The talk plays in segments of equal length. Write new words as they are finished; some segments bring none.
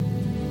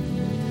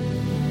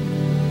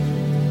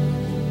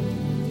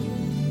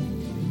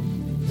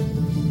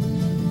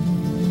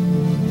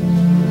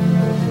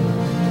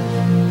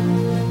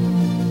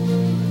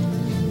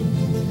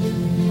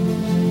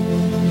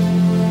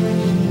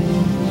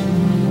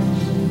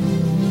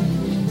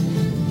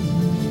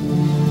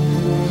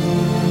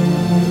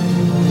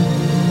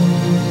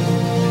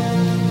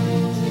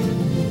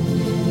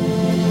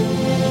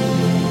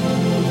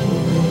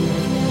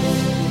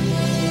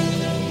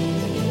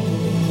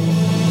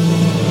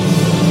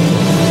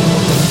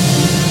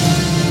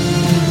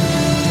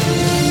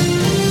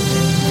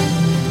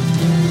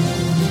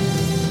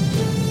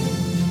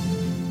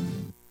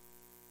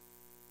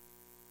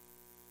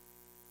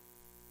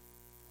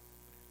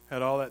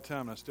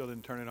still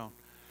didn't turn it on.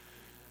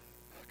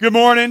 Good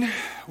morning.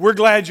 We're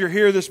glad you're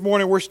here this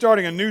morning. We're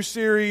starting a new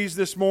series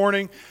this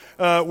morning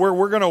where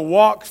we're going to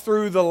walk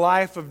through the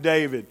life of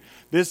David.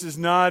 This is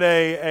not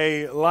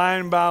a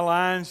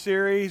line-by-line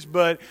series,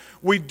 but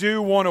we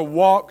do want to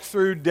walk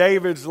through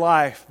David's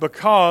life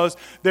because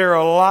there are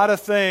a lot of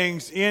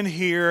things in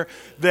here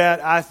that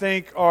I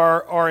think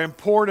are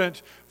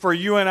important for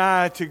you and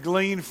I to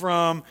glean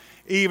from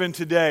even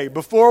today.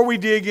 Before we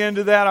dig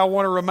into that, I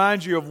want to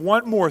remind you of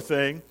one more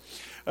thing.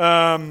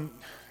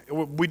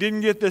 We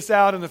didn't get this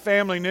out in the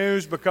family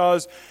news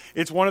because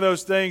it's one of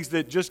those things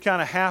that just kind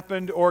of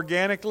happened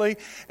organically.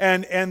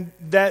 And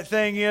that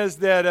thing is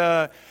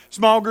that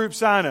small group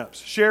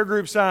signups, share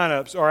group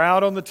signups are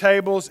out on the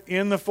tables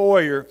in the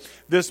foyer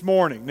this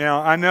morning.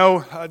 Now, I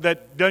know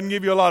that doesn't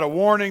give you a lot of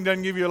warning,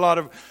 doesn't give you a lot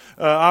of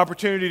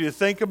opportunity to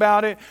think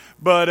about it,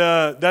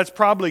 but that's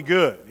probably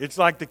good. It's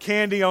like the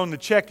candy on the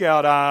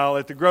checkout aisle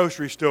at the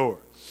grocery store.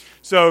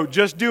 So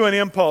just do an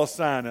impulse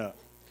sign up.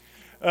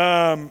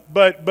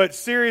 But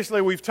seriously,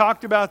 we've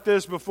talked about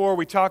this before.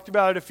 We talked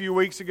about it a few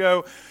weeks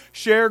ago.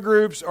 Share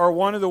groups are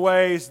one of the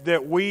ways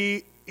that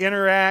we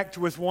interact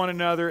with one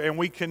another and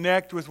we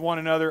connect with one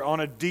another on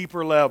a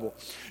deeper level.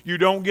 You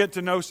don't get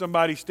to know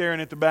somebody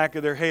staring at the back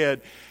of their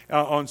head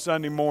on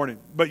Sunday morning,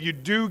 but you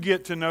do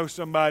get to know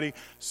somebody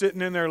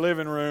sitting in their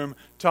living room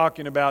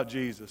talking about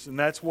Jesus, and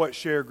that's what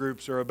share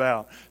groups are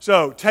about.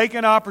 So take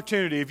an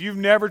opportunity. If you've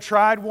never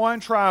tried one,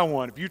 try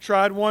one. If you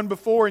tried one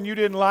before and you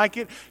didn't like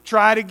it,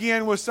 try it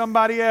again with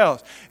somebody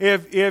else.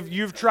 If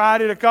you've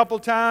tried it a couple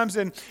times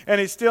and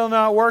it's still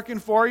not working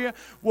for you,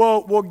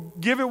 well,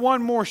 give it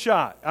one more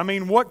shot. I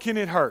mean, what can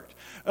it hurt?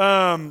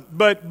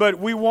 But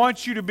we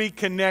want you to be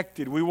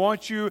connected. We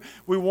want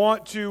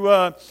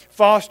to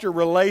foster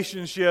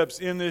relationships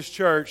in this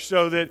church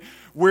so that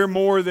we're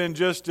more than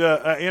just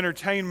an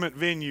entertainment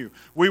venue.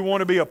 We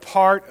want to be a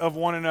part of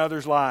one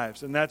another's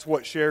lives, and that's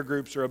what share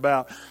groups are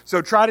about.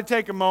 So try to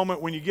take a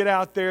moment when you get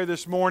out there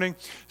this morning,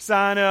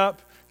 sign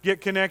up,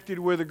 get connected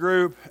with a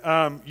group.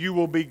 You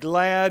will be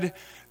glad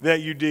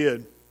that you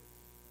did.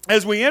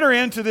 As we enter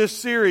into this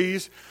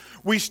series,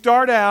 we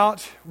start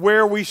out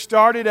where we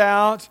started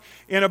out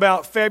in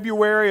about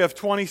February of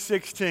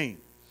 2016.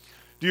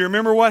 Do you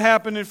remember what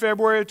happened in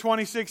February of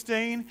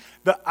 2016?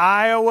 The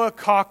Iowa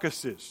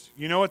caucuses.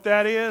 You know what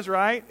that is,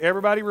 right?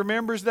 Everybody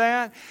remembers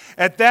that?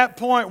 At that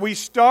point, we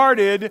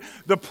started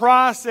the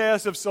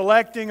process of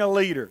selecting a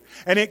leader.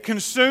 And it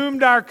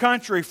consumed our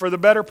country for the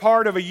better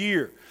part of a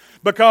year.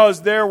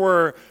 Because there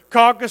were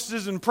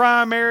caucuses and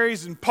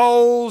primaries and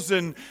polls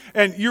and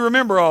you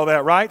remember all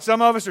that, right?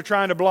 Some of us are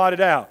trying to blot it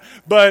out.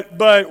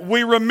 But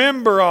we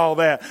remember all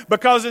that.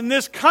 Because in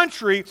this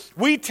country,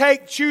 we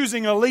take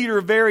choosing a leader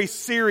very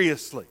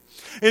seriously.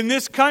 In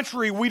this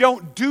country, we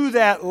don't do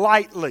that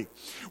lightly.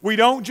 We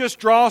don't just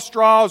draw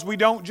straws. We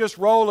don't just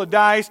roll a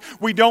dice.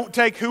 We don't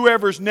take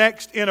whoever's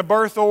next in a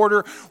birth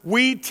order.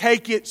 We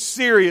take it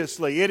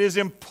seriously. It is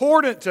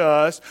important to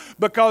us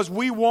because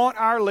we want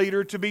our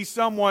leader to be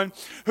someone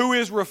who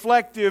is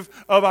reflective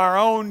of our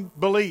own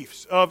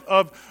beliefs,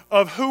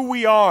 of who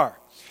we are.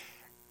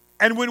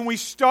 And when we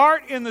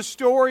start in the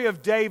story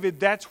of David,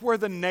 that's where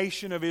the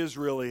nation of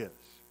Israel is.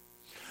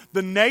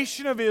 The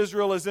nation of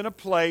Israel is in a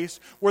place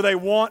where they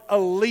want a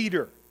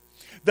leader.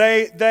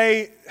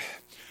 They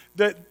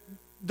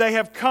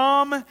have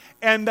come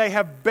and they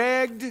have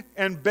begged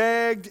and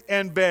begged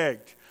and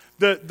begged.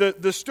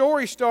 The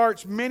story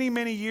starts many,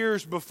 many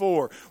years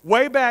before.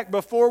 Way back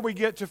before we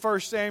get to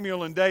 1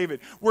 Samuel and David.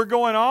 We're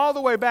going all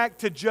the way back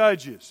to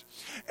Judges.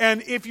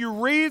 And if you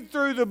read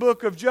through the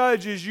book of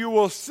Judges, you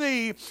will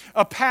see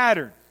a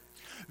pattern.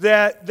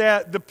 That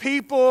the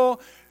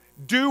people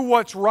do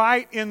what's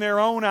right in their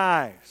own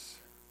eyes.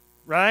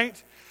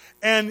 Right?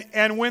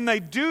 And when they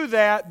do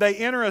that, they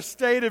enter a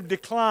state of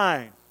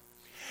decline.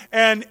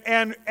 And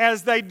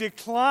as they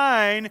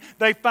decline,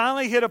 they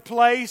finally hit a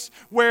place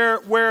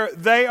where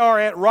they are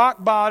at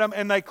rock bottom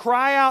and they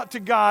cry out to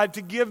God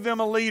to give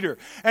them a leader.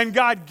 And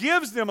God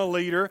gives them a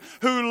leader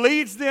who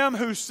leads them,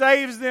 who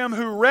saves them,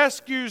 who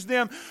rescues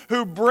them,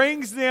 who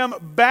brings them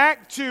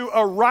back to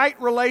a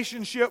right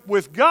relationship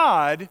with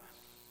God,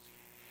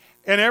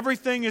 and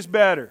everything is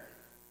better.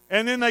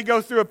 And then they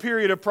go through a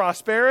period of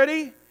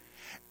prosperity,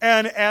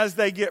 and as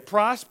they get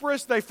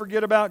prosperous, they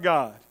forget about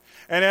God.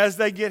 And as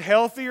they get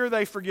healthier,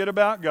 they forget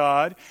about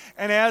God.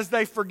 And as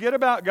they forget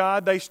about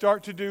God, they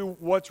start to do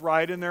what's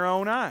right in their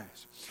own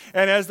eyes.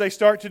 And as they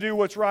start to do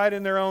what's right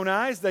in their own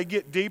eyes, they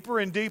get deeper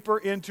and deeper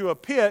into a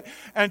pit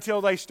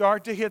until they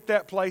start to hit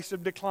that place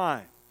of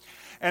decline.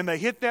 And they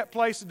hit that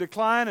place of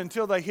decline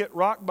until they hit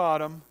rock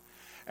bottom.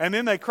 And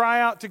then they cry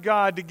out to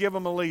God to give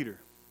them a leader.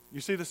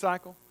 You see the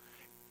cycle?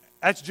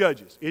 That's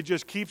Judges. It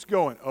just keeps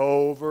going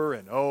over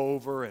and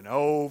over and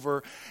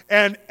over.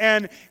 And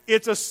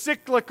it's a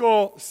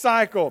cyclical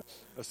cycle.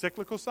 A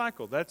cyclical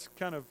cycle. That's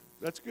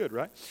good,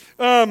 right?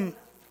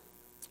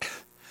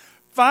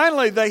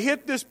 Finally, they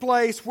hit this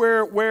place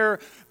where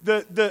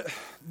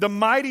the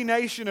mighty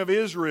nation of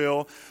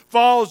Israel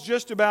falls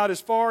just about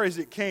as far as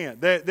it can.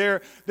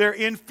 They're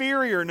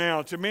inferior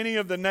now to many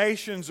of the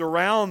nations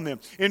around them.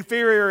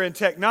 Inferior in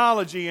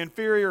technology,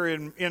 inferior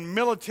in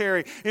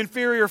military,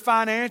 inferior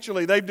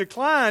financially. They've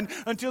declined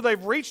until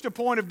they've reached a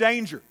point of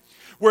danger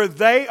where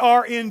they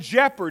are in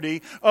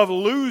jeopardy of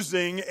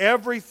losing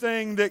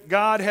everything that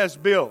God has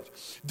built.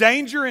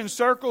 Danger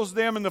encircles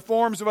them in the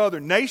forms of other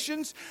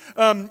nations.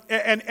 And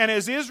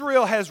as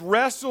Israel has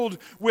wrestled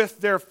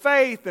with their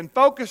faith and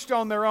focused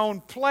on their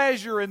own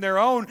pleasure and their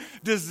own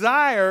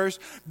desires,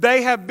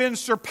 they have been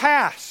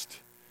surpassed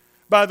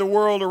by the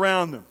world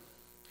around them.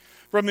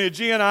 From the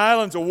Aegean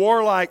Islands, a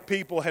warlike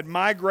people had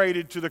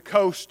migrated to the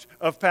coast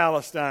of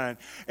Palestine.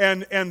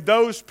 And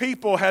those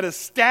people had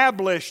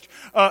established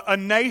a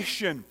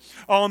nation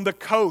on the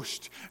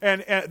coast,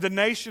 and the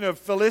nation of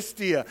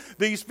Philistia.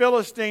 These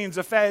Philistines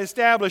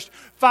established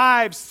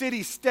 5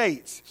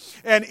 city-states.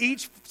 And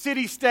each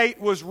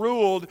city-state was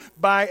ruled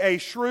by a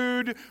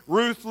shrewd,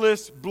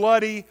 ruthless,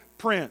 bloody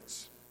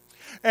prince.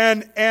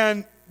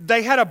 And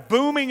they had a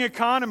booming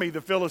economy, the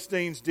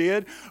Philistines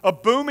did. A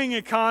booming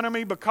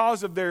economy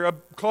because of their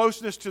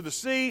closeness to the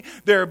sea,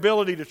 their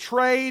ability to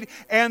trade,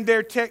 and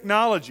their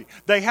technology.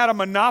 They had a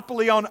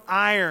monopoly on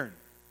iron,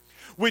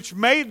 which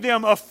made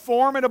them a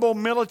formidable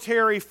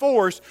military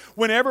force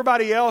when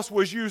everybody else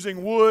was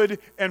using wood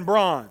and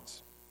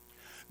bronze.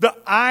 The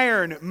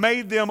iron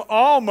made them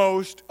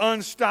almost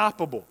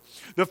unstoppable.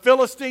 The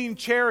Philistine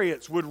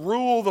chariots would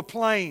rule the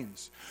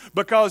plains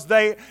because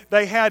they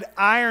had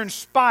iron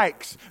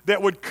spikes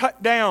that would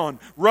cut down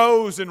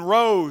rows and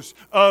rows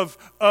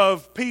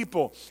of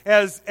people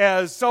as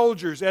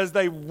soldiers as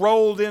they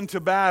rolled into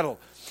battle.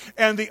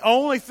 And the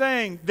only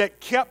thing that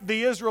kept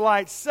the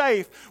Israelites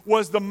safe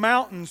was the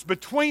mountains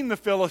between the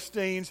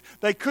Philistines.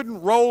 They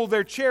couldn't roll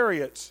their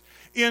chariots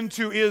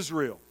into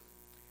Israel.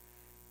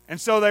 And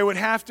so they would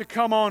have to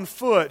come on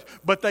foot,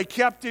 but they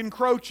kept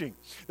encroaching.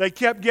 They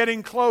kept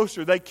getting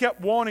closer. They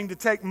kept wanting to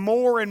take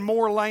more and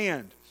more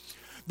land.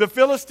 The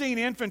Philistine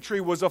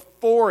infantry was a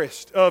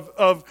forest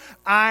of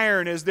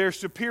iron as their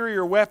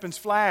superior weapons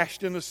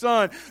flashed in the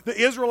sun. The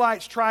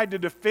Israelites tried to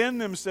defend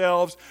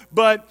themselves,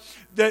 but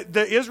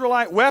the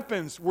Israelite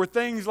weapons were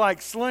things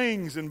like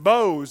slings and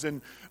bows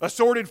and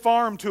assorted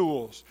farm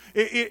tools.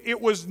 It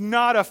was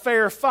not a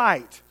fair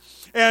fight.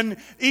 And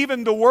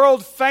even the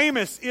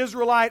world-famous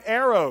Israelite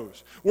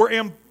arrows were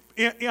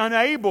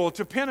unable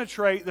to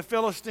penetrate the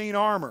Philistine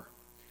armor.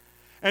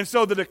 And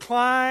so the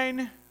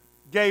decline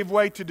gave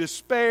way to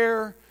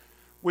despair,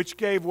 which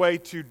gave way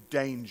to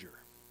danger.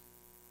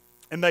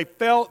 And they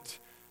felt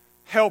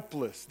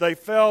helpless. They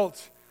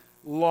felt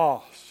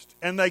lost.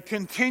 And they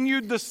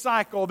continued the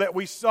cycle that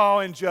we saw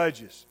in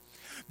Judges.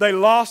 They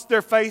lost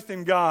their faith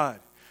in God.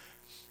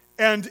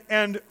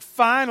 And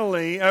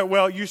finally,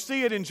 you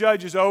see it in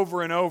Judges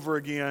over and over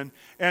again.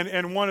 And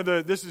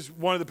this is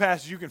one of the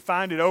passages you can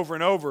find it over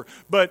and over.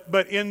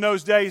 But in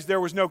those days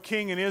there was no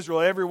king in Israel.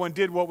 Everyone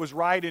did what was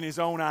right in his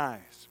own eyes.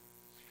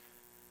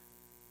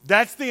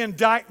 That's the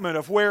indictment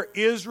of where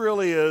Israel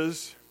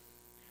is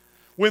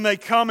when they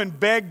come and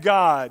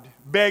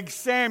beg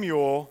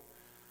Samuel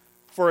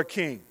for a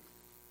king.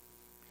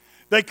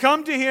 They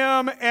come to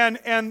him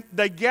and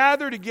they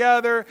gather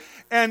together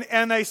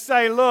and they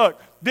say, look,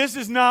 this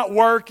is not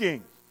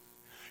working.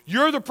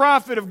 You're the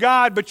prophet of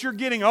God, but you're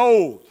getting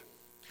old.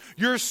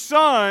 Your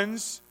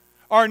sons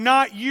are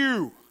not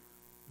you.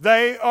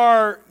 They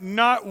are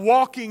not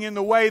walking in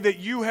the way that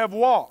you have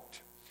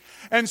walked.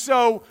 And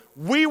so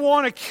we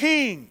want a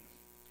king.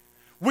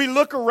 We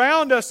look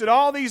around us at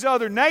all these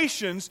other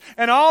nations,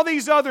 and all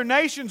these other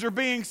nations are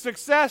being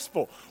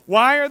successful.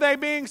 Why are they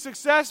being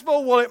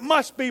successful? Well, it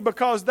must be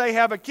because they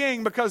have a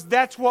king, because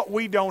that's what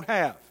we don't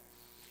have.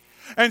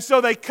 And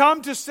so they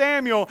come to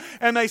Samuel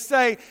and they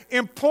say,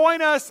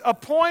 appoint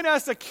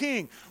us a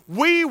king.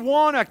 We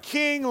want a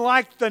king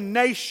like the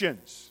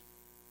nations.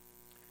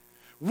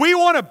 We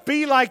want to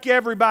be like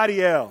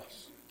everybody else.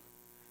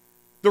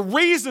 The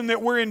reason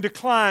that we're in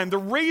decline, the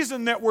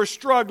reason that we're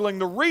struggling,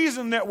 the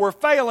reason that we're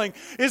failing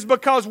is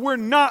because we're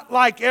not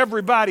like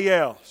everybody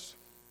else.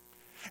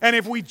 And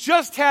if we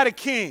just had a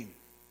king,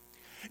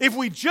 if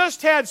we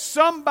just had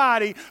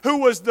somebody who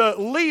was the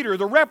leader,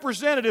 the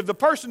representative, the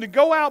person to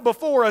go out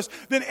before us,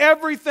 then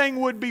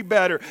everything would be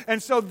better.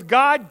 And so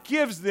God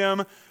gives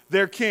them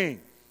their king.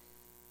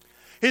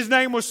 His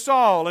name was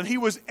Saul, and he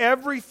was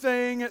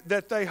everything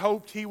that they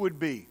hoped he would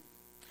be.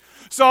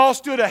 Saul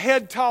stood a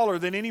head taller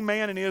than any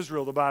man in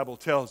Israel, the Bible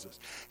tells us.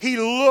 He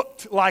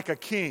looked like a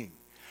king.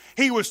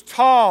 He was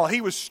tall,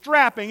 he was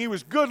strapping, he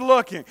was good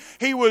looking,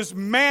 he was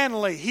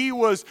manly, he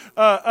was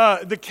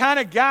the kind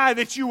of guy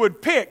that you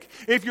would pick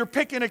if you're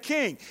picking a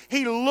king.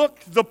 He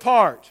looked the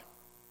part.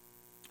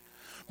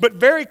 But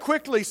very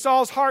quickly,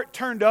 Saul's heart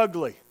turned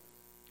ugly.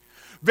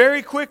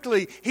 Very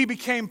quickly, he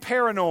became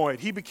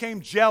paranoid. He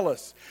became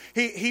jealous.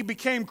 He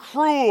became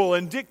cruel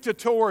and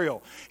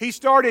dictatorial. He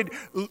started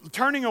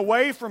turning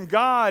away from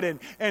God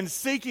and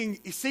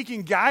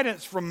seeking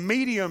guidance from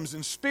mediums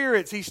and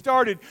spirits. He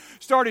started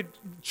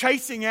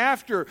chasing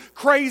after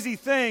crazy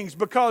things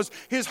because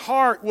his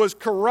heart was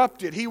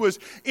corrupted. He was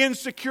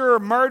insecure,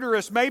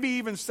 murderous, maybe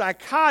even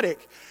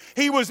psychotic.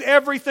 He was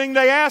everything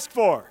they asked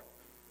for.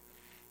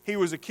 He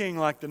was a king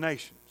like the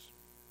nations.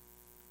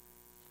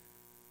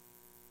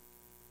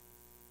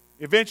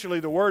 Eventually,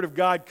 the word of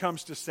God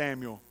comes to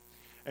Samuel,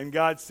 and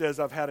God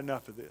says, I've had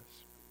enough of this.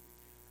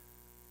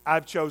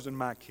 I've chosen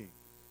my king.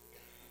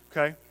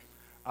 Okay?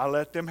 I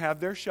let them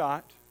have their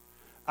shot.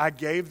 I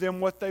gave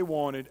them what they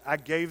wanted. I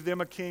gave them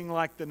a king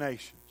like the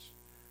nations.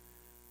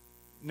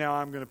 Now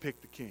I'm going to pick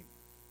the king.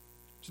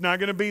 It's not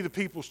going to be the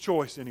people's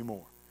choice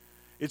anymore.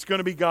 It's going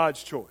to be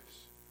God's choice.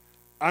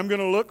 I'm going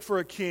to look for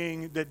a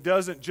king that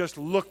doesn't just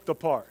look the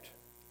part.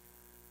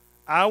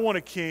 I want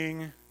a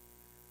king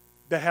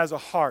that has a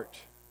heart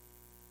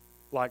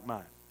like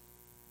mine.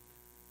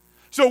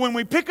 So when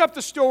we pick up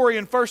the story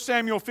in 1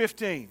 Samuel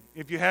 15,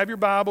 if you have your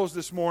Bibles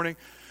this morning,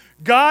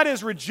 God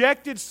has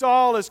rejected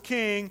Saul as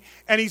king,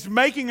 and he's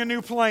making a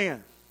new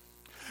plan.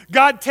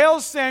 God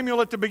tells Samuel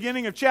at the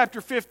beginning of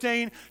chapter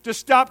 15 to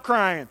stop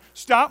crying,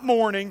 stop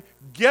mourning,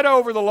 get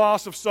over the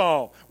loss of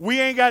Saul. We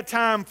ain't got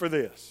time for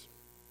this.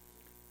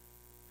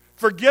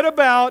 Forget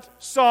about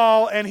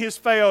Saul and his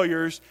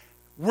failures.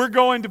 We're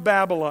going to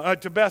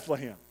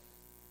Bethlehem.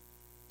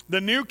 The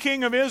new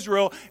king of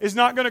Israel is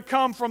not going to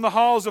come from the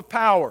halls of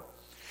power.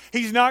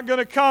 He's not going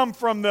to come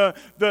from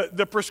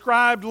the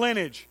prescribed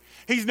lineage.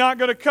 He's not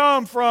going to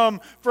come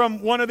from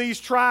one of these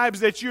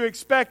tribes that you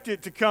expect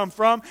it to come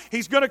from.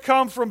 He's going to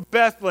come from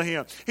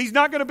Bethlehem. He's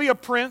not going to be a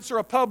prince or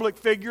a public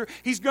figure.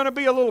 He's going to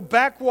be a little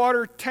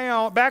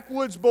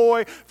backwoods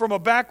boy from a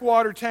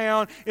backwater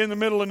town in the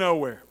middle of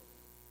nowhere.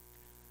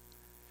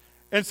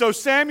 And so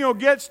Samuel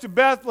gets to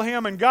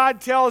Bethlehem, and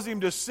God tells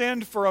him to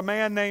send for a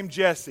man named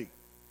Jesse.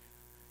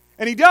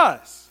 And he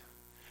does.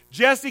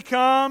 Jesse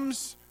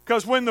comes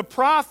because when the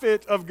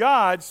prophet of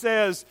God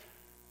says,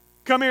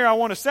 come here, I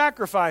want to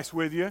sacrifice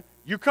with you,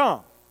 you come.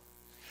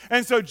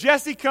 And so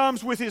Jesse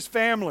comes with his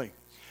family.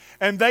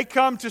 And they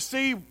come to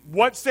see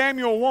what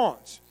Samuel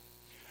wants.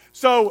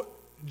 So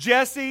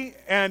Jesse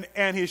and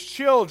his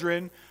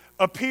children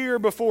appear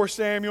before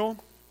Samuel.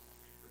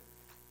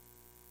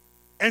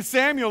 And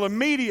Samuel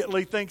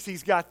immediately thinks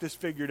he's got this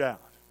figured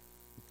out.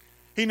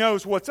 He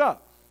knows what's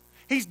up.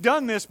 He's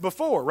done this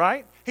before,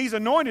 right? He's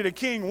anointed a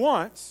king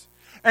once.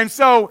 And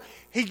so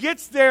he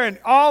gets there, and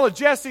all of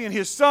Jesse and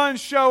his sons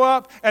show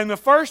up, and the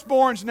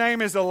firstborn's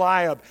name is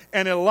Eliab.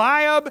 And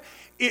Eliab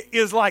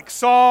is like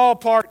Saul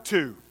part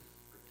 2.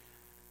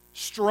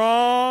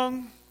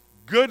 Strong,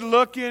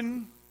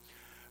 good-looking,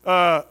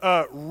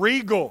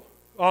 regal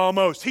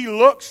almost. He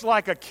looks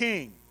like a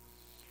king.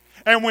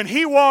 And when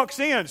he walks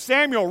in,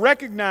 Samuel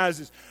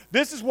recognizes,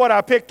 this is what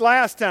I picked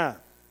last time.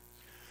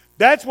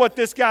 That's what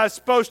this guy's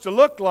supposed to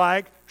look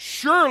like.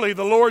 Surely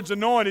the Lord's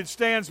anointed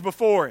stands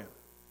before him.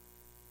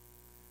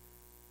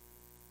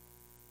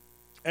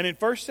 And in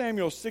 1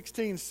 Samuel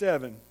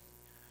 16:7,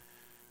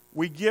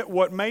 we get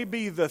what may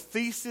be the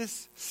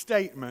thesis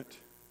statement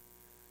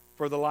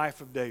for the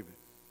life of David.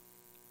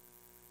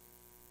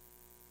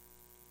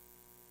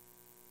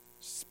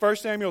 1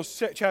 Samuel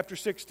chapter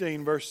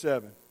 16, verse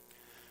 7.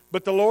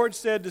 But the Lord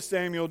said to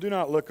Samuel, do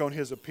not look on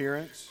his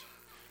appearance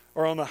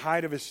or on the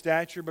height of his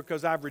stature,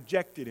 because I've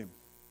rejected him.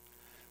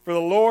 For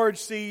the Lord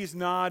sees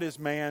not as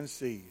man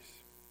sees.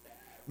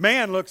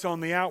 Man looks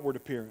on the outward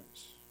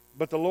appearance,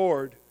 but the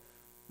Lord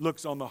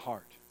looks on the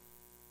heart.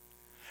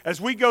 As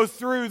we go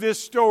through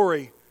this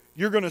story,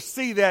 you're going to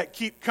see that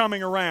keep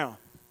coming around.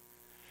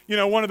 You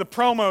know, one of the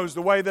promos,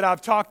 the way that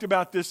I've talked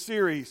about this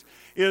series,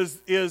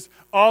 is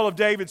all of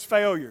David's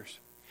failures.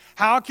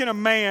 How can a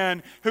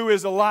man who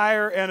is a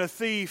liar and a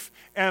thief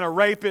and a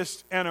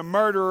rapist and a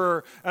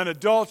murderer, an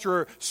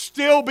adulterer,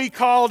 still be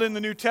called in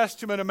the New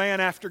Testament a man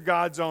after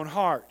God's own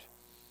heart?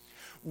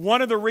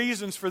 One of the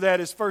reasons for that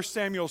is 1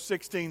 Samuel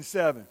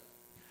 16:7.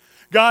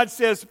 God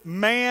says,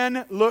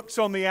 man looks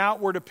on the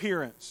outward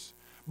appearance,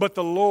 but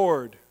the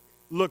Lord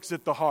looks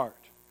at the heart.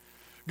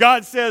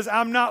 God says,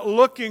 I'm not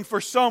looking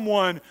for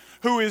someone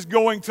who is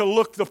going to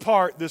look the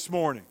part this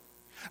morning.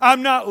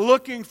 I'm not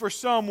looking for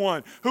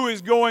someone who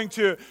is going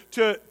to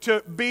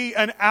be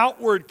an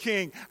outward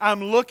king.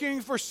 I'm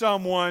looking for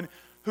someone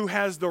who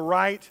has the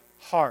right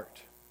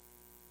heart.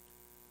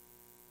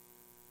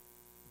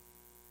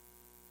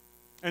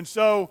 And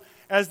so,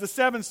 as the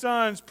 7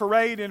 sons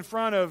parade in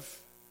front of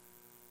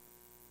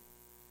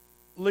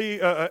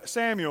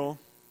Samuel,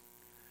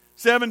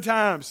 7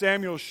 times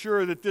Samuel's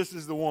sure that this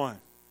is the one.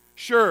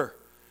 Sure.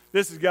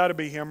 This has got to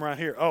be him right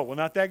here. Oh, well,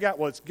 not that guy.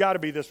 Well, it's got to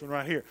be this one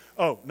right here.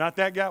 Oh, not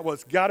that guy. Well,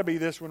 it's got to be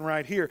this one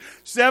right here.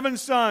 7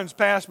 sons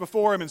pass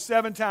before him, and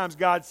 7 times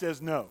God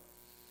says no.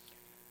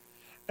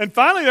 And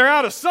finally, they're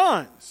out of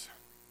sons.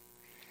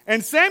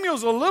 And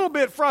Samuel's a little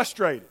bit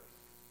frustrated.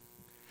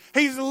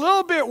 He's a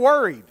little bit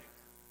worried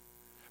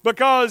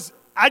because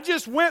I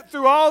just went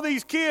through all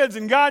these kids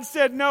and God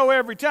said no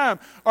every time.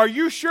 Are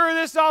you sure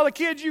this is all the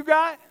kids you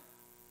got?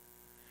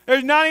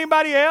 There's not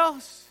anybody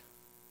else?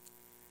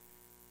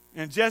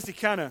 And Jesse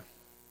kind of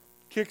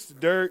kicks the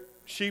dirt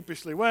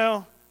sheepishly.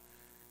 Well,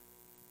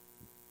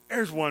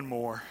 there's one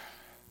more.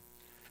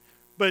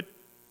 But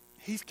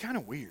he's kind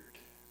of weird.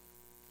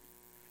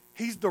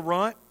 He's the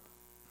runt.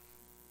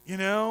 You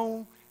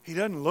know, he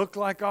doesn't look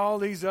like all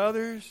these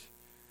others.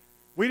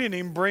 We didn't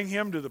even bring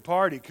him to the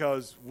party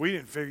because we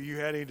didn't figure you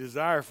had any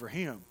desire for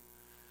him.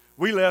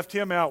 We left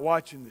him out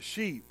watching the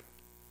sheep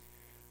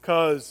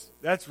because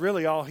that's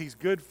really all he's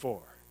good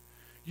for.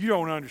 You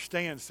don't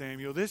understand,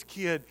 Samuel. This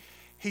kid,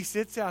 he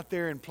sits out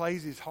there and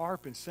plays his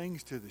harp and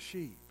sings to the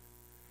sheep.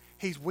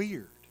 He's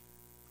weird.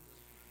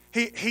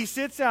 He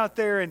sits out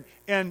there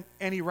and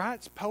he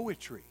writes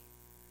poetry.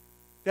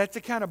 That's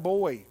the kind of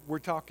boy we're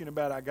talking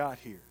about I got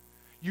here.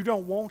 You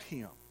don't want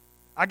him.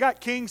 I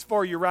got kings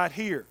for you right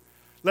here.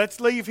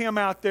 Let's leave him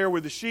out there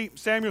with the sheep.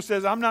 Samuel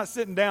says, I'm not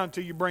sitting down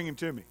until you bring him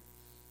to me.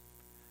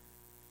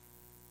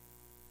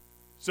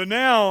 So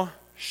now,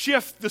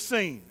 shift the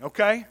scene,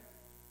 okay?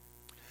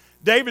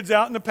 David's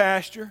out in the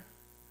pasture,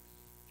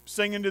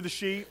 singing to the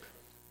sheep,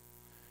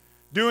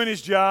 doing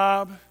his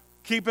job,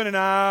 keeping an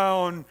eye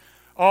on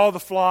all the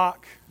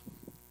flock,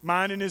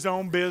 minding his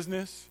own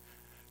business,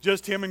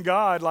 just him and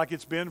God like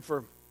it's been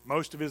for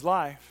most of his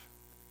life.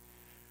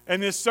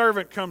 And this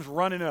servant comes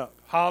running up,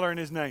 hollering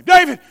his name.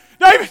 David!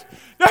 David!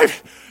 David!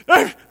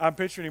 David! I'm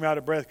picturing him out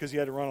of breath because he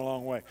had to run a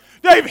long way.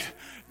 David!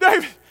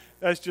 David!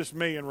 That's just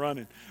me and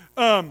running.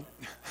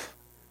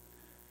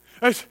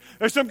 There's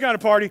some kind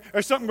of party.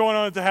 There's something going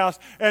on at the house.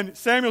 And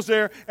Samuel's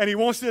there, and he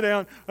won't sit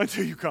down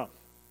until you come.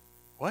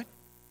 What?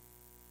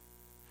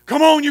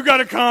 Come on, you got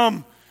to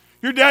come.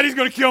 Your daddy's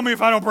going to kill me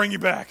if I don't bring you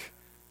back.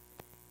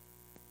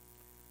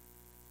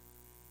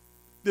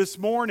 This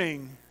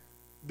morning,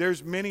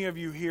 there's many of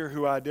you here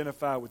who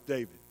identify with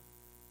David.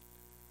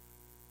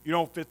 You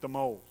don't fit the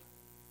mold.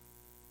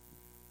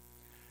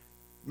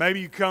 Maybe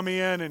you come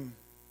in and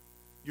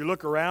you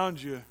look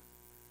around you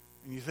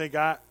and you think,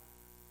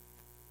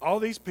 all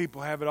these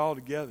people have it all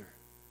together.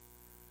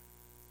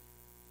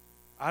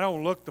 I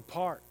don't look the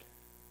part.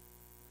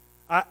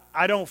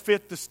 I don't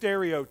fit the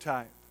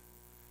stereotype.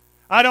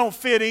 I don't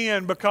fit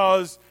in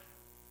because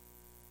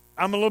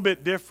I'm a little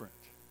bit different.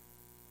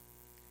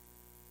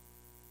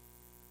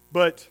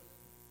 But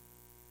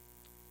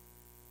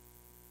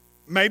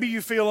maybe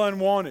you feel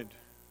unwanted.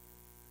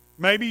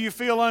 Maybe you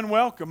feel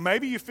unwelcome.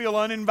 Maybe you feel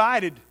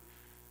uninvited.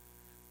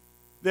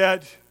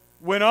 That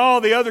when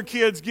all the other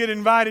kids get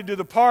invited to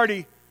the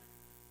party,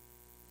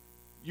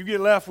 you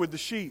get left with the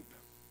sheep.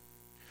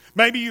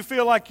 Maybe you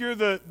feel like you're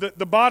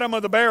the bottom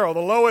of the barrel, the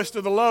lowest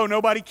of the low.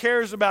 Nobody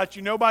cares about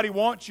you. Nobody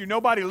wants you.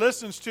 Nobody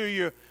listens to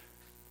you.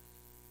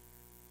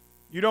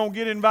 You don't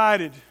get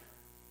invited.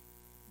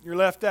 You're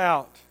left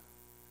out.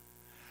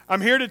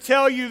 I'm here to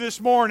tell you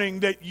this morning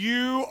that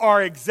you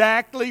are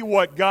exactly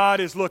what God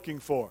is looking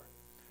for.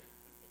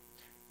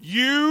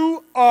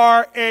 You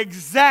are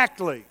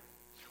exactly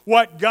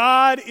what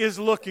God is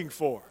looking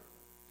for.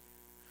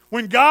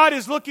 When God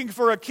is looking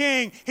for a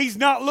king, He's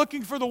not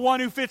looking for the one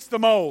who fits the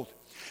mold.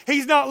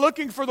 He's not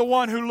looking for the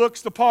one who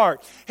looks the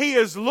part. He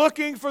is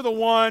looking for the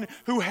one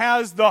who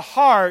has the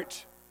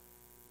heart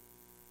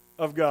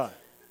of God.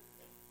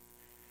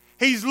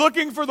 He's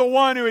looking for the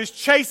one who is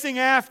chasing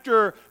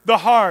after the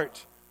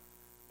heart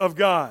of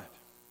God.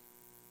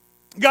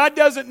 God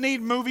doesn't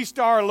need movie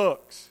star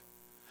looks.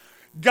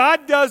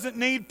 God doesn't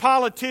need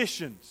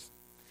politicians.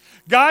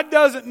 God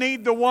doesn't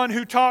need the one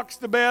who talks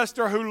the best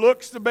or who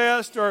looks the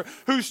best or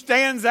who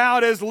stands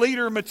out as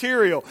leader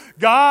material.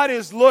 God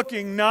is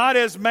looking not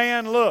as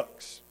man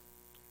looks.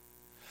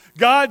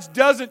 God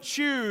doesn't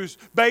choose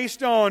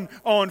based on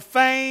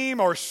fame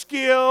or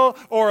skill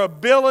or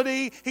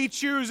ability. He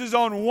chooses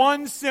on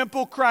one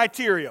simple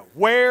criteria.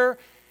 Where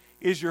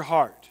is your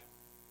heart?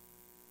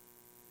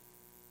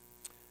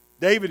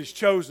 David is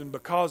chosen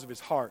because of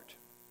his heart.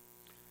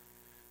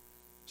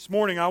 This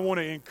morning I want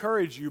to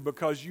encourage you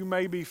because you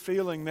may be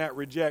feeling that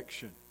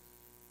rejection.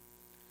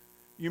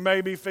 You may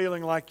be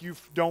feeling like you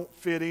don't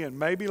fit in.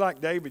 Maybe like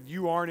David,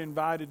 you aren't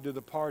invited to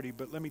the party.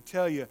 But let me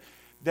tell you,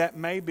 that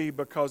may be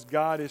because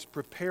God is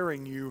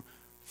preparing you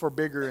for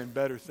bigger and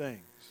better things.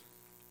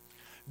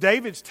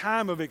 David's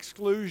time of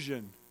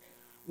exclusion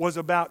was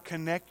about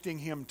connecting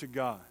him to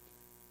God.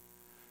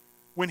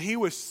 When he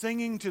was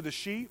singing to the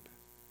sheep,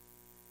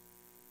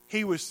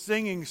 he was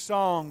singing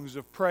songs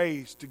of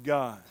praise to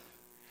God.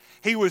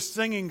 He was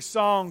singing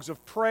songs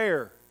of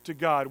prayer to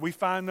God. We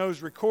find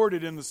those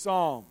recorded in the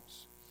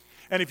Psalms.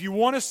 And if you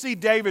want to see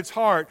David's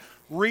heart,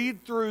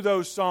 read through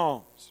those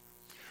Psalms.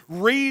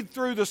 Read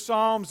through the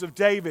Psalms of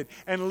David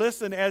and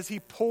listen as he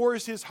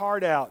pours his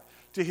heart out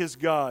to his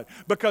God,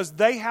 because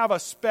they have a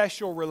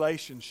special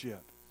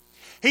relationship.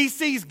 He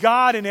sees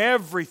God in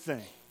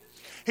everything.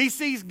 He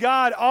sees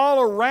God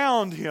all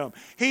around him.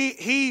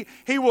 He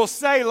will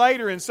say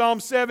later in Psalm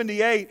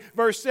 78,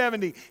 verse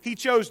 70, He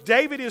chose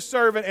David his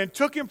servant and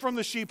took him from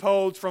the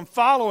sheepfolds, from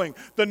following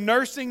the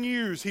nursing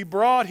ewes. He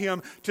brought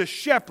him to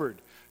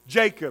shepherd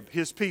Jacob,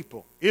 his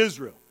people.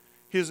 Israel,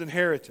 his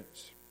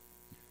inheritance.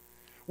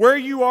 Where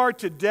you are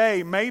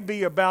today may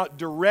be about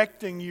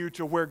directing you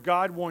to where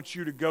God wants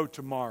you to go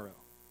tomorrow.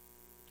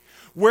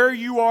 Where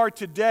you are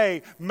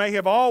today may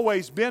have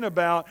always been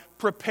about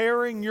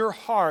preparing your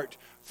heart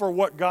for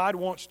what God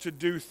wants to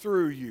do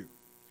through you.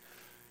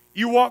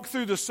 You walk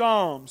through the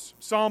Psalms,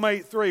 Psalm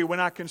 8:3, when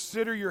I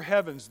consider your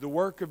heavens, the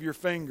work of your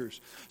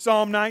fingers.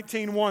 Psalm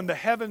 19:1, the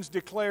heavens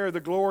declare the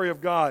glory of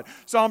God.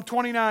 Psalm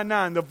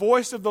 29:9, the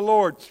voice of the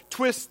Lord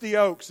twists the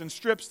oaks and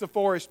strips the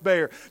forest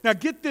bare. Now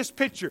get this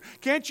picture.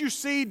 Can't you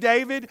see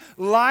David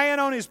lying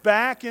on his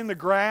back in the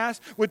grass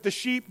with the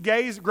sheep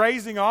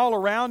grazing all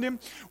around him,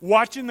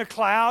 watching the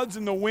clouds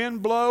and the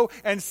wind blow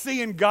and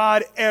seeing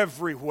God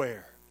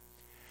everywhere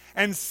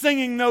and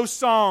singing those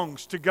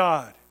songs to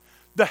God?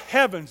 The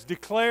heavens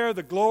declare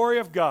the glory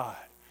of God.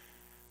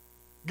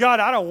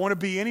 God, I don't want to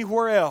be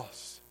anywhere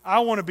else. I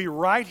want to be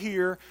right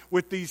here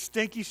with these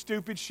stinky,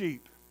 stupid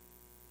sheep.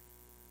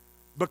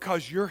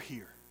 Because you're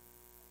here.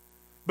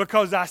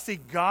 Because I see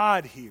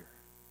God here.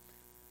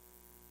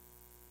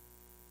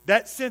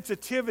 That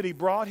sensitivity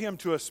brought him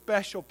to a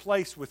special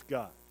place with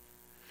God.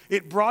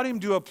 It brought him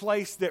to a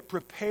place that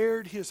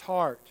prepared his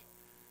heart.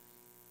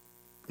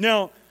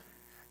 Now,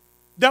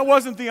 that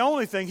wasn't the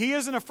only thing. He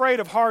isn't afraid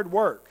of hard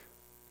work.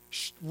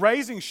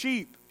 Raising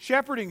sheep,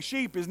 shepherding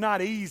sheep is not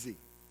easy.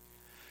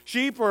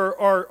 Sheep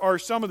are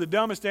some of the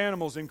dumbest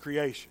animals in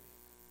creation,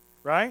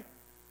 right?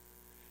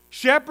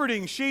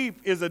 Shepherding sheep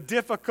is a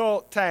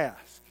difficult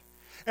task.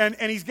 And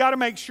he's got to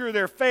make sure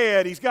they're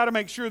fed. He's got to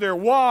make sure they're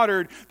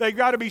watered. They've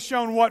got to be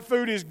shown what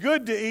food is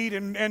good to eat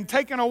and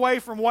taken away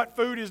from what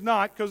food is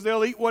not, because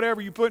they'll eat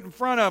whatever you put in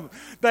front of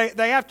them.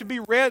 They have to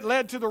be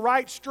led to the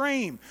right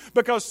stream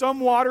because some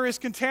water is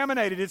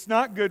contaminated. It's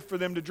not good for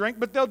them to drink,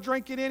 but they'll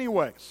drink it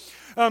anyway.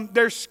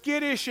 They're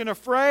skittish and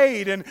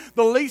afraid, and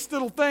the least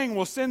little thing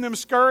will send them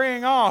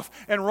scurrying off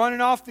and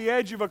running off the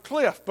edge of a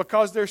cliff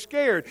because they're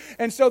scared.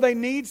 And so they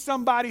need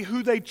somebody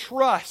who they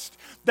trust.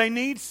 They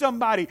need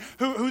somebody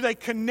who they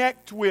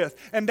connect with.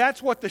 And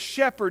that's what the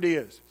shepherd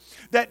is.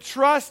 That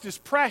trust is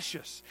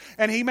precious,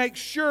 and he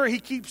makes sure he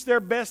keeps their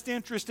best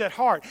interest at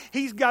heart.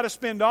 He's got to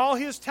spend all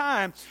his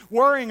time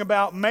worrying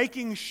about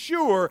making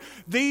sure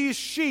these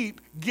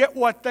sheep get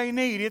what they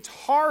need. It's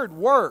hard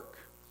work.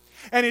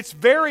 And it's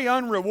very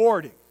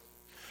unrewarding.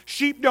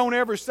 Sheep don't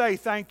ever say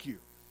thank you.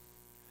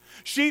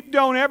 Sheep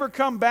don't ever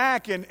come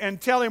back and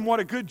tell him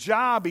what a good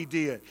job he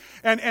did.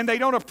 And they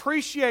don't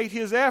appreciate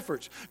his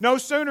efforts. No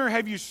sooner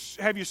have you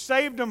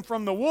saved them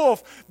from the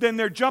wolf than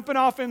they're jumping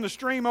off in the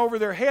stream over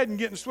their head and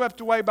getting swept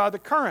away by the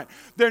current.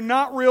 They're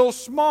not real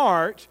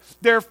smart.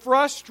 They're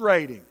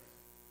frustrating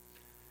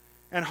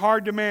and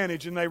hard to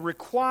manage. And they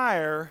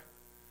require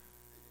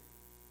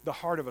the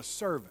heart of a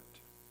servant.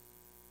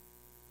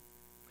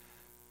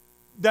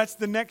 That's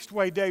the next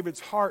way David's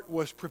heart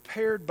was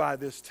prepared by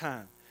this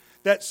time.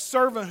 That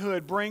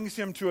servanthood brings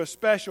him to a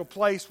special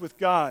place with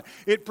God.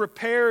 It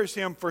prepares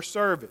him for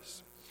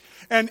service.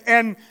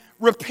 And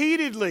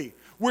repeatedly,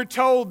 we're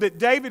told that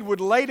David would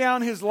lay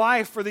down his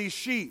life for these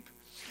sheep.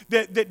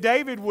 That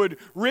David would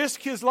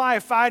risk his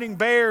life fighting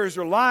bears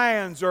or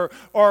lions or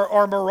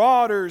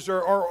marauders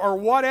or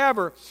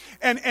whatever.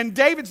 And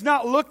David's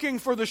not looking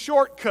for the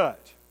shortcut.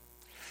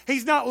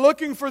 He's not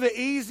looking for the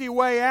easy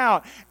way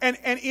out. And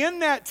in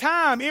that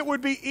time, it would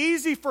be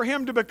easy for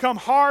him to become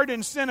hard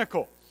and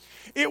cynical.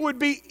 It would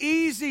be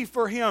easy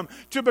for him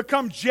to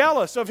become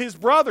jealous of his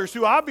brothers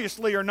who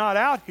obviously are not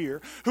out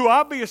here, who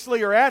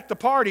obviously are at the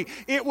party.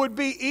 It would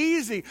be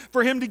easy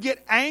for him to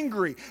get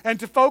angry and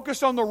to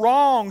focus on the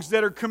wrongs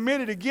that are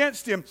committed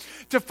against him,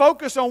 to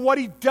focus on what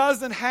he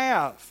doesn't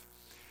have.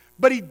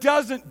 But he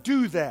doesn't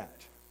do that.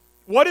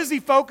 What does he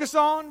focus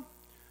on?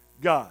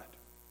 God.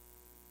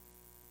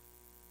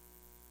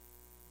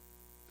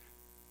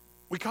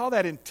 We call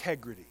that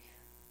integrity.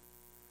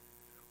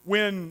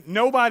 When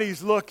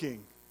nobody's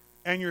looking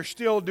and you're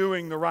still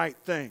doing the right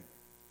thing.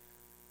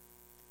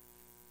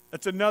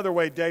 That's another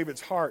way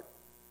David's heart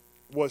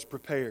was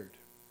prepared.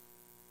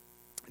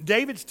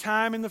 David's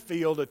time in the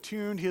field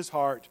attuned his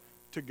heart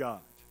to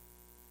God.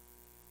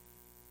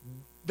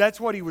 That's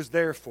what he was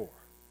there for.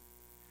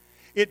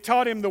 It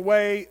taught him the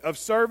way of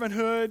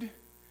servanthood.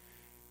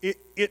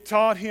 It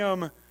taught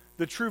him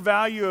the true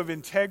value of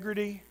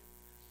integrity.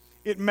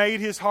 It made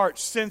his heart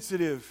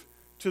sensitive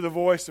to the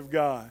voice of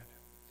God.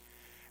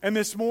 And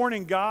this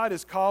morning, God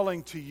is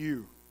calling to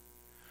you.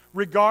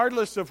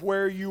 Regardless of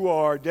where you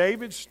are,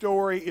 David's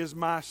story is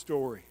my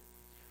story.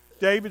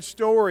 David's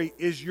story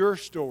is your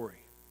story.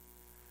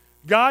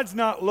 God's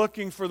not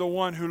looking for the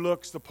one who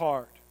looks the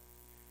part.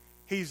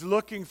 He's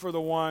looking for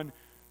the one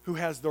who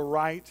has the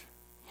right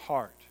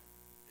heart.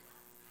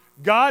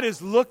 God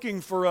is looking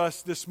for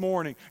us this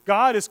morning.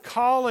 God is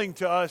calling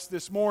to us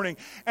this morning.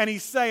 And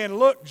He's saying,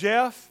 look,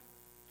 Jeff,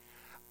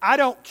 I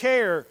don't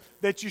care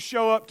that you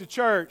show up to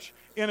church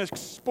in a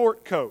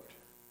sport coat.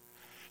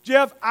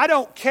 Jeff, I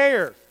don't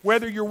care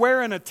whether you're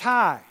wearing a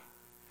tie.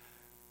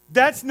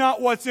 That's not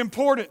what's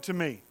important to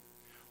me.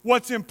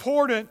 What's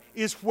important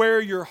is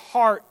where your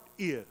heart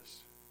is.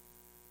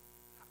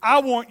 I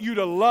want you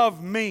to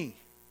love me.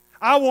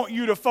 I want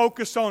you to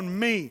focus on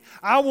me.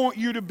 I want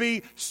you to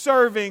be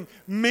serving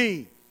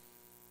me.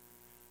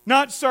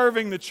 Not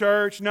serving the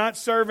church, not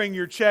serving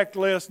your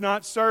checklist,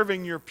 not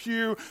serving your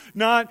pew,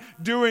 not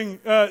doing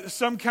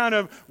some kind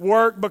of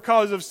work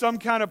because of some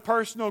kind of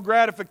personal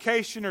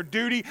gratification or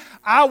duty.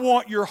 I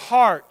want your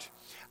heart.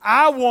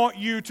 I want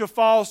you to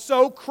fall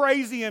so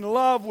crazy in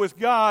love with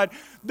God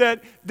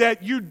that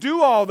you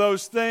do all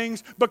those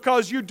things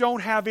because you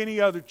don't have any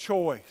other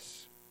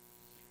choice.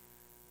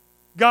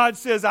 God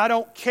says, I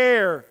don't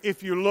care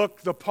if you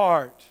look the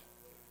part.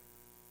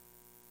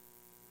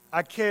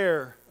 I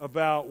care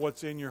about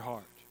what's in your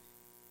heart.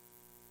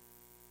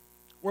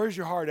 Where's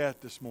your heart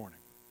at this morning?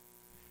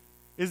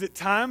 Is it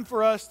time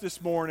for us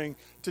this morning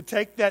to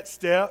take that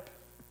step,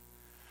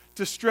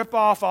 to strip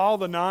off all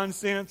the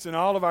nonsense and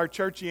all of our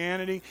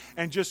churchianity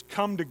and just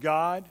come to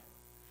God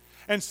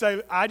and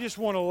say, I just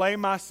want to lay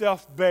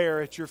myself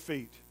bare at your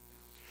feet.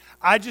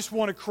 I just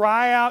want to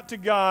cry out to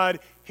God,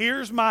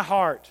 here's my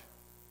heart.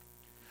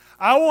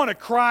 I want to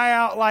cry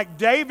out like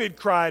David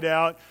cried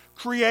out,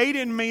 create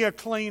in me a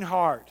clean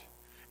heart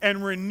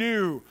and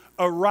renew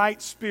a right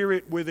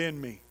spirit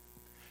within me.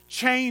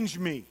 Change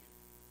me.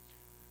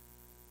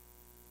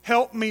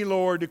 Help me,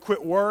 Lord, to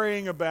quit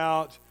worrying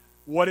about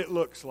what it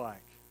looks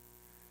like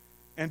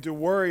and to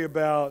worry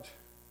about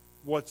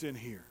what's in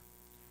here.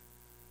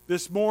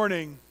 This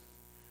morning,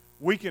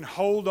 we can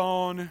hold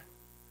on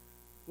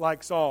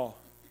like Saul.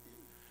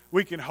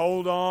 We can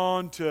hold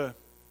on to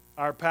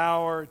our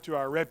power, to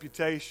our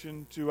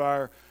reputation, to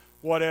our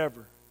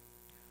whatever.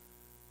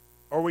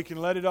 Or we can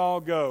let it all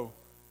go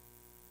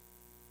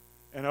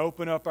and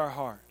open up our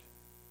heart.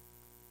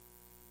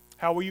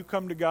 How will you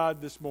come to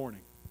God this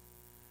morning?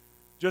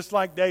 Just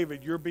like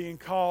David, you're being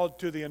called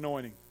to the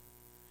anointing.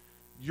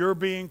 You're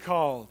being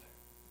called.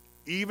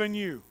 Even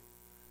you.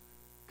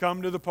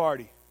 Come to the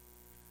party.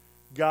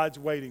 God's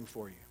waiting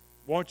for you.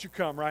 Won't you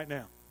come right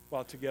now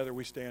while together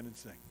we stand and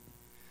sing?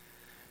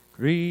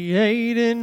 Creating